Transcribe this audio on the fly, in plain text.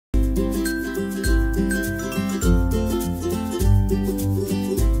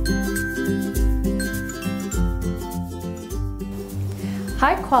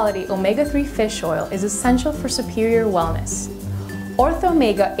High-quality omega-3 fish oil is essential for superior wellness.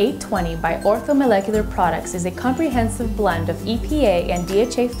 Orthomega 820 by Orthomolecular Products is a comprehensive blend of EPA and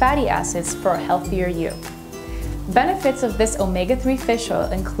DHA fatty acids for a healthier you. Benefits of this omega-3 fish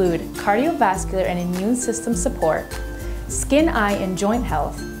oil include cardiovascular and immune system support, skin, eye, and joint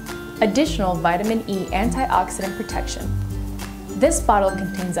health, additional vitamin E antioxidant protection. This bottle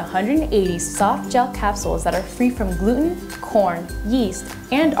contains 180 soft gel capsules that are free from gluten, corn, yeast,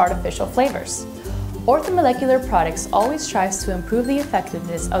 and artificial flavors. Orthomolecular Products always strives to improve the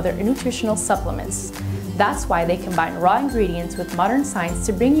effectiveness of their nutritional supplements. That's why they combine raw ingredients with modern science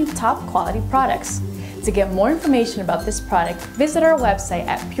to bring you top quality products. To get more information about this product, visit our website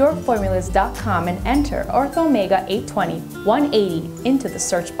at PureFormulas.com and enter Orthomega 820 180 into the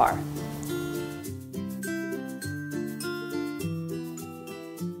search bar.